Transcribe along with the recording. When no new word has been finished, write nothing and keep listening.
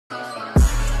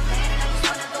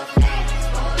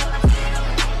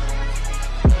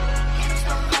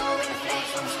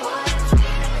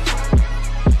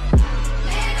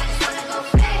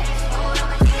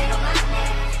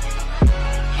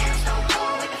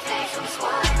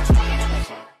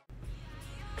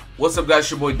What's up, guys?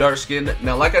 Your boy Darkskin.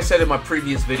 Now, like I said in my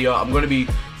previous video, I'm going to be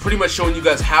pretty much showing you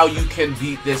guys how you can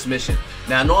beat this mission.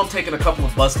 Now, I know I'm taking a couple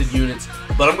of busted units,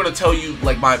 but I'm going to tell you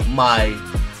like my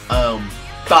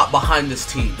thought behind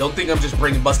this team. Don't think I'm just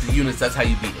bringing busted units. That's how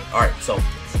you beat it. All right, so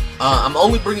I'm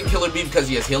only bringing Killer B because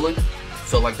he has healing.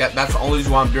 So like that's the only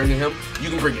reason why I'm bringing him. You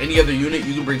can bring any other unit.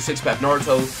 You can bring 6-pack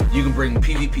Naruto. You can bring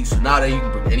PvP Sonata. You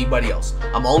can bring anybody else.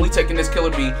 I'm only taking this Killer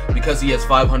B because he has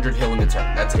 500 healing a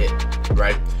turn. That's it,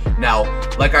 right? Now,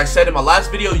 like I said in my last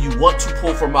video, you want to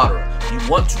pull for Madara. You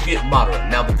want to get Madara.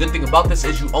 Now, the good thing about this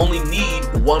is you only need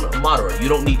one Madara. You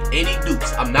don't need any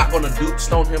dupes. I'm not going to dupe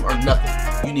stone him or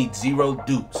nothing. You need 0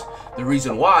 dupes. The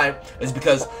reason why is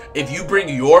because if you bring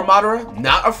your Madara,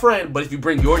 not a friend, but if you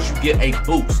bring yours, you get a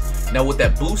boost. Now, what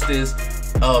that boost is,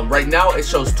 right now it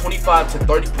shows 25 to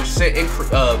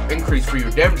 30% increase for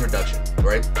your damage reduction,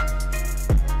 right?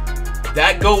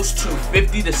 That goes to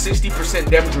 50 to 60%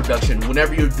 damage reduction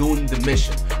whenever you're doing the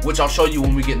mission, which I'll show you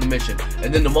when we get in the mission.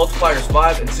 And then the multiplier is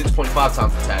 5 and 6.5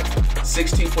 times attack,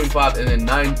 16.5 and then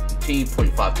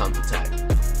 19.5 times attack.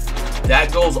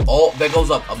 That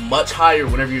goes up a much higher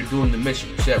whenever you're doing the mission.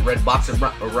 You see that red box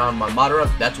around my Madara?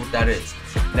 That's what that is.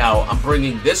 Now, I'm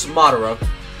bringing this Madara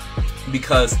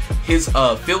because his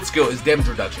field skill is damage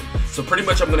reduction. So pretty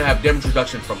much I'm going to have damage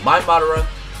reduction from my Madara,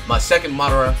 my second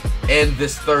Madara, and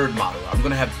this third Madara. I'm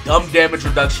going to have dumb damage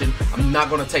reduction. I'm not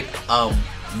going to take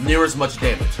near as much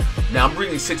damage. Now I'm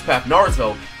bringing 6-pack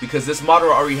Naruto because this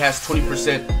Madara already has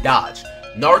 20% dodge.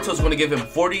 Naruto's going to give him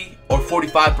 40 or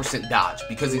 45% dodge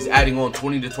because he's adding on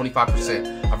 20 to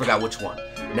 25%. I forgot which one.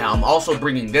 Now, I'm also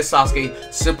bringing this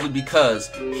Sasuke simply because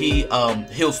he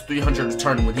heals 300 a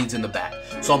turn when he's in the back.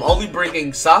 So I'm only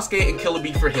bringing Sasuke and Killer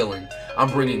B for healing. I'm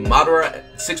bringing Madara,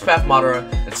 6-pack Madara,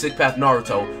 and 6-pack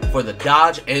Naruto for the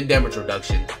dodge and damage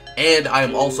reduction. And I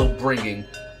am also bringing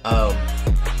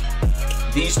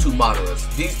these two Madaras.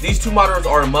 These two Madaras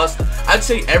are a must. I'd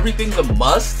say everything's a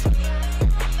must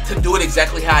to do it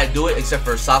exactly how I do it, except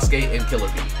for Sasuke and Killer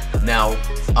B. Now,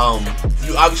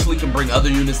 you obviously can bring other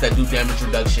units that do damage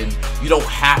reduction. You don't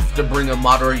have to bring a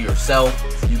Madara yourself.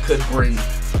 You could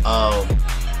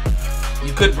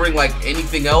bring like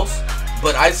anything else,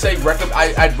 but I'd say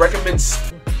I'd recommend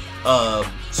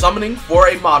summoning for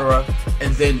a Madara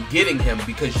and then getting him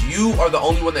because you are the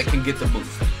only one that can get the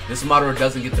boost. This Madara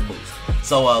doesn't get the boost.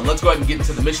 So let's go ahead and get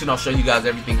into the mission. I'll show you guys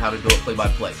everything how to do it play by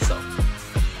play. So.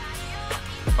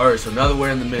 Alright, so now that we're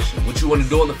in the mission, what you want to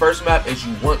do on the first map is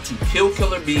you want to kill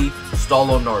Killer B,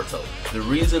 stall on Naruto. The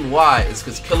reason why is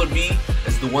because Killer B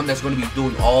is the one that's going to be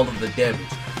doing all of the damage.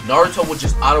 Naruto will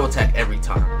just auto attack every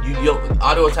time.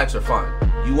 Auto attacks are fine.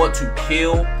 You want to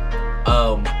kill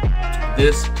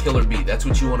this Killer B. That's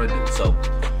what you want to do. So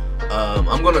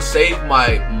I'm going to save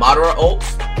my Madara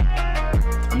ults.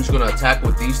 I'm just going to attack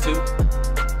with these two.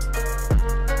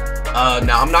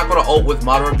 Now I'm not gonna ult with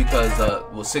Madara because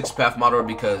with 6-pack Madara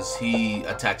because he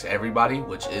attacks everybody,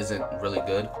 which isn't really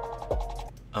good.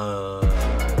 I'm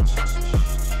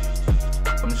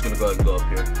just gonna go ahead and go up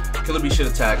here. Killer B should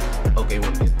attack. Okay,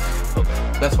 one minute.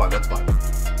 Okay, that's fine. That's fine.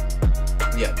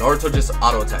 Yeah, Naruto just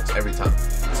auto attacks every time.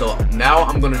 So now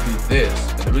I'm gonna do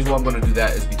this, and the reason why I'm gonna do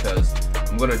that is because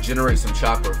I'm gonna generate some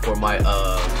chakra for my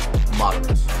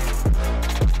Madaras.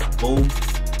 Boom.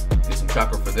 Some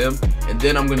chakra for them, and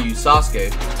then I'm going to use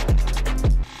Sasuke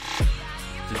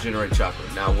to generate chakra.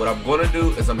 Now what I'm going to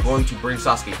do is I'm going to bring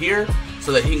Sasuke here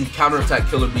so that he can counterattack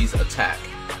Killer B's attack.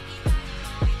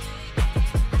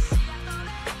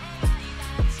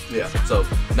 Yeah, so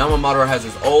now my Madara has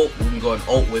his ult. We can go and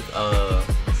ult with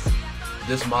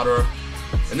this Madara,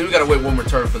 and then we gotta wait one more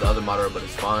turn for the other Madara, but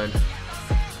it's fine.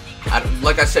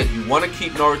 Like I said, you want to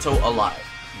keep Naruto alive.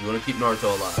 You want to keep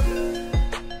Naruto alive.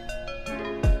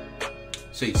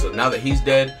 See, so now that he's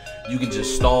dead, you can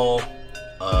just stall.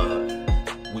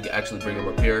 We can actually bring him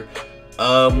up here. Who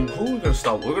are we gonna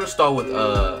stall? We're gonna stall with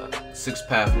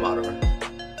 6-pack Madara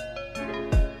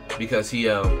because he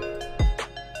here,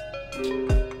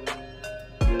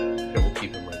 we'll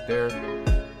keep him right there.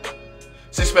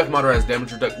 6-pack Madara has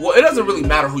damage reduction. Well, it doesn't really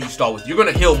matter who you stall with. You're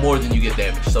gonna heal more than you get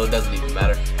damage, so it doesn't even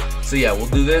matter. So yeah, we'll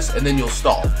do this, and then you'll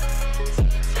stall.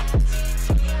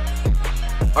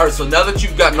 Alright, so now that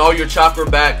you've gotten all your chakra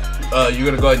back, you're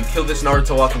going to go ahead and kill this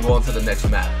Naruto off and go on to the next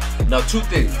map. Now, two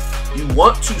things. You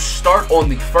want to start on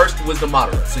the first Wisdom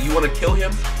Madara. So you want to kill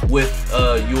him with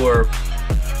your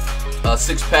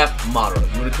 6-pack Madara.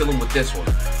 You want to kill him with this one.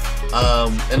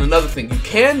 And another thing, you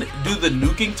can do the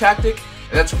nuking tactic,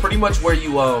 and that's pretty much where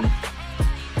you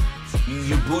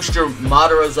you boost your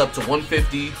Madaras up to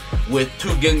 150 with 2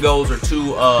 Gengos or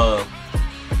two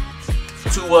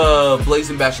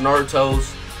Blazing Bash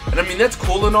Narutos. And I mean, that's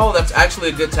cool and all, that's actually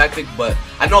a good tactic, but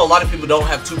I know a lot of people don't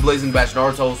have 2 Blazing Badge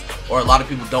Narutos, or a lot of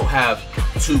people don't have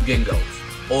 2 Gengos,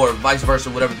 or vice versa,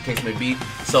 whatever the case may be.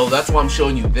 So that's why I'm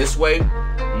showing you this way.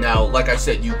 Now, like I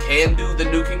said, you can do the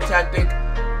nuking tactic.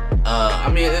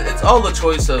 I mean, it's all a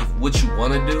choice of what you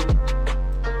want to do.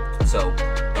 So,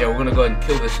 yeah, we're going to go ahead and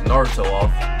kill this Naruto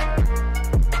off.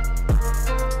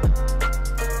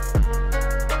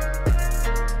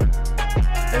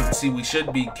 And see, we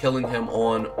should be killing him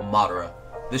on Madara.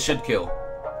 This should kill.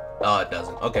 It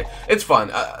doesn't. Okay, it's fine.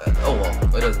 Oh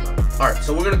well, it doesn't matter. Alright,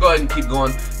 so we're going to go ahead and keep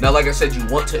going. Now, like I said, you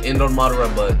want to end on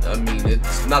Madara, but, I mean,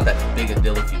 it's not that big a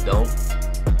deal if you don't.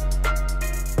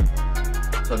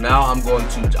 So now I'm going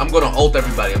to ult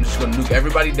everybody. I'm just going to nuke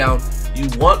everybody down. You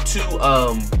want to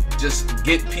just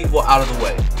get people out of the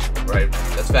way, right?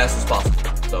 As fast as possible.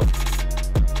 So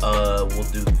we'll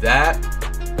do that.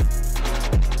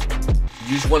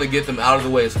 You just want to get them out of the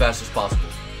way as fast as possible.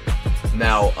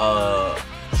 Now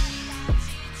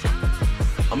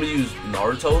I'm going to use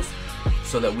Naruto's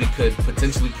so that we could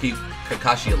potentially keep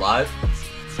Kakashi alive.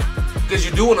 Because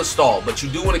you do want to stall, but you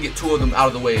do want to get 2 of them out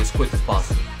of the way as quick as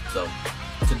possible. So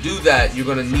to do that, you're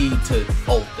going to need to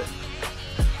ult them.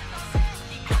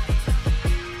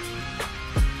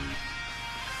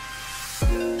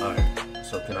 Alright,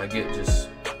 so can I get just...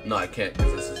 No, I can't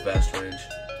because this is fast range.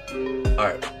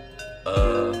 Alright,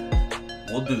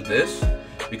 we'll do this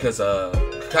because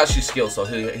Kakashi's skill, so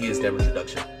he has damage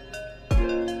reduction.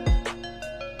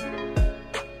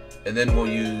 And then we'll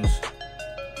use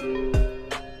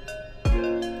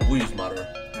Madara.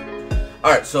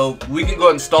 Alright, so we can go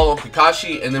ahead and stall on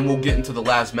Kakashi, and then we'll get into the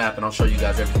last map, and I'll show you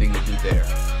guys everything to do there.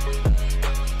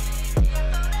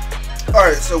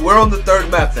 Alright, so we're on the 3rd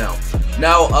map now.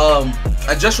 Now,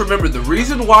 I just remembered the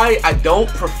reason why I don't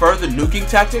prefer the nuking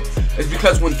tactic is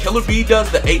because when Killer Bee does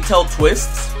the 8-tail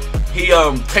twists, he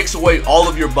takes away all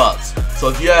of your buffs. So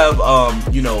if you have,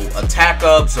 you know, attack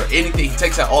ups or anything, he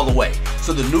takes that all away.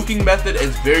 So the nuking method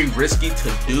is very risky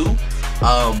to do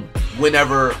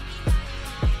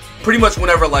pretty much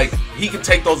whenever, like, he can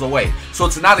take those away. So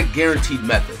it's not a guaranteed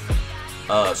method.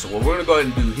 So what we're going to go ahead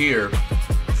and do here,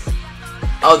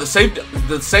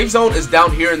 the safe zone is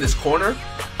down here in this corner.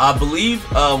 I believe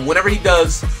whenever he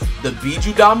does the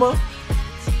Bijudama,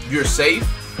 you're safe.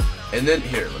 And then,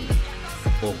 here, let me,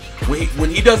 boom. When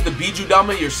he does the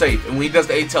Bijudama, you're safe. And when he does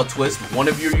the 8-tail twist, one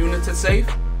of your units is safe.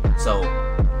 So,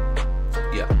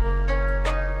 yeah.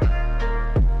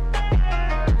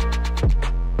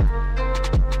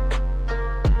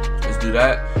 Do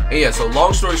that. And yeah, so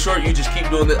long story short, you just keep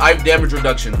doing this. I have damage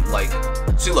reduction. Like,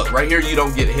 see, look, right here, you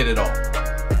don't get hit at all.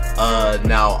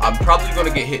 Now, I'm probably going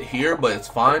to get hit here, but it's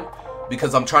fine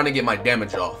because I'm trying to get my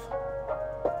damage off.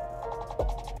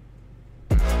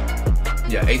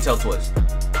 Yeah, 8-tail twist.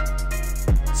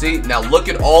 See, now look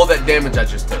at all that damage I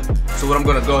just took. So what I'm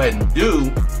going to go ahead and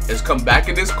do is come back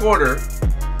in this corner.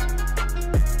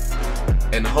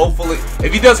 And hopefully,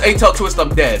 if he does 8-tail twist, I'm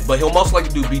dead. But he'll most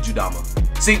likely do Bijudama.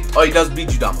 See? Oh, he does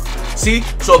Bijudama. See?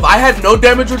 So if I had no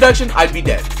damage reduction, I'd be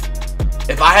dead.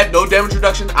 If I had no damage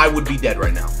reduction, I would be dead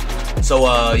right now.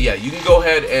 So, yeah, you can go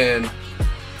ahead and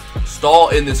stall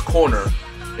in this corner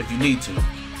if you need to.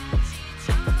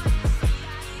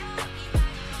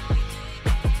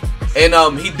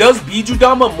 And he does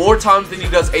Bijudama more times than he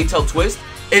does 8-tail twist.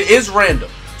 It is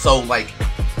random. So, like,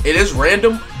 it is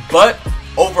random, but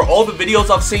over all the videos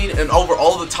I've seen and over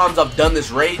all the times I've done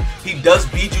this raid, he does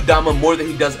Bijudama more than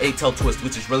he does 8-tail twist,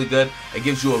 which is really good. It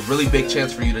gives you a really big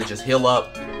chance for you to just heal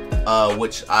up,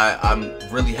 which I'm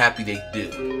really happy they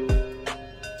do.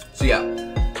 So yeah.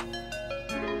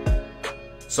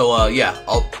 So yeah,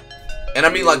 and I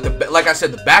mean, like I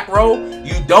said, the back row,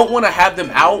 you don't want to have them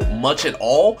out much at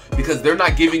all because they're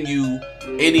not giving you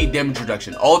any damage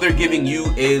reduction. All they're giving you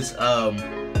is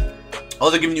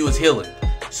healing.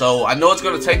 So I know it's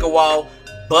going to take a while,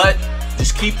 but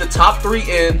just keep the top 3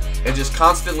 in and just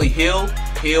constantly heal,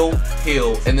 heal,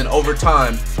 heal. And then over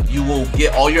time, you will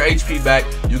get all your HP back,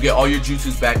 you get all your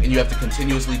jutsus back, and you have to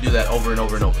continuously do that over and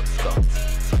over and over. So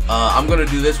I'm going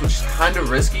to do this, which is kind of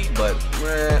risky, but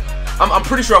I'm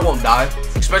pretty sure I won't die,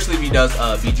 especially if he does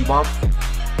Biju Bomb.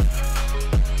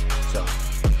 So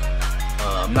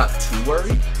I'm not too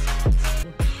worried.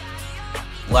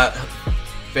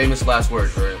 Famous last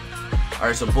words, right?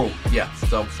 Alright, so boom. Yeah,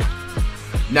 so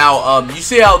now you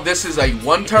see how this is a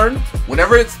 1 turn?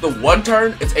 Whenever it's the 1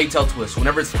 turn, it's 8-tail twist.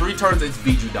 Whenever it's 3 turns, it's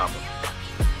Bijudama.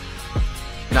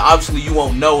 Now obviously you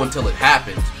won't know until it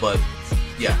happens, but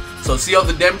yeah. So see how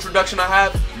the damage reduction I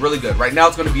have? Really good. Right now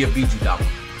it's gonna be a Bijudama.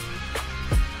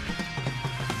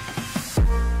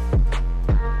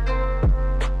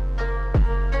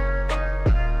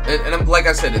 like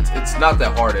I said, it's not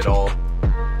that hard at all.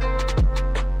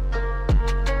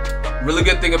 Really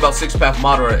good thing about Six Path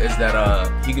Madara is that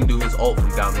he can do his ult from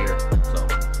down here, so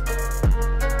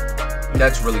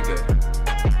that's really good.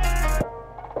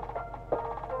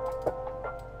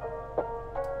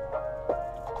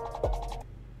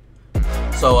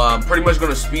 So I'm pretty much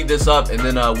gonna speed this up, and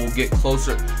then we'll get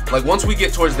closer. Like once we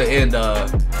get towards the end,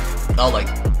 I'll like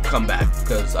come back,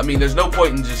 because I mean there's no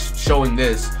point in just showing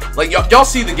this. Like y'all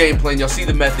see the game plan, y'all see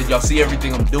the method, y'all see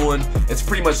everything I'm doing. It's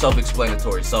pretty much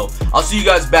self-explanatory. So I'll see you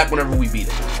guys back whenever we beat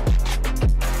it.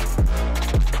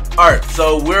 Alright,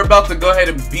 so we're about to go ahead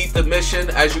and beat the mission,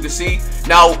 as you can see.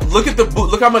 Now look at the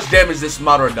look how much damage this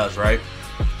Madara does, right?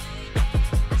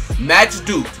 Max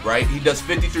duped, right? He does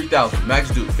 53,000. Max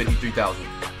duped, 53,000.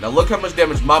 Now look how much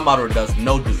damage my Madara does,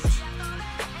 no dupes.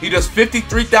 He does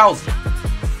 53,000.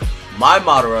 My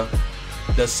Madara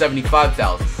does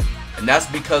 75,000. And that's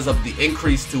because of the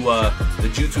increase to the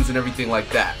jutsus and everything like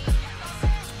that.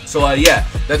 So yeah,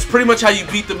 that's pretty much how you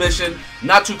beat the mission.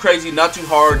 Not too crazy, not too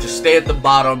hard. Just stay at the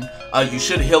bottom. You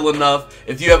should heal enough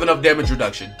if you have enough damage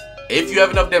reduction. If you have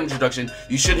enough damage reduction,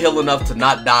 you should heal enough to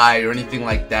not die or anything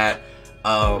like that.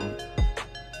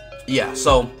 Yeah,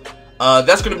 so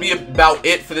that's gonna be about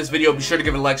it for this video. Be sure to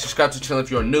give it a like, subscribe to the channel if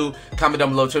you're new, comment down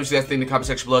below, tell me what you guys think in the comment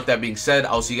section below. With that being said,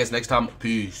 I'll see you guys next time.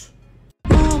 Peace.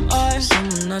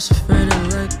 Someone that's afraid to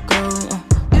let go.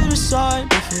 You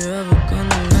decide if you're ever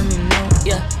gonna let me know.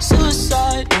 Yeah,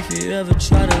 suicide if you ever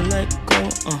try to let go.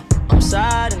 I'm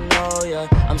sad, I know, yeah.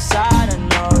 I'm sad, I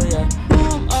know, yeah.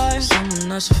 Who am I? Someone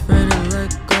that's afraid to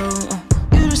let go.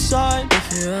 You decide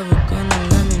if you're ever gonna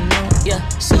let me know. Yeah,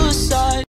 suicide.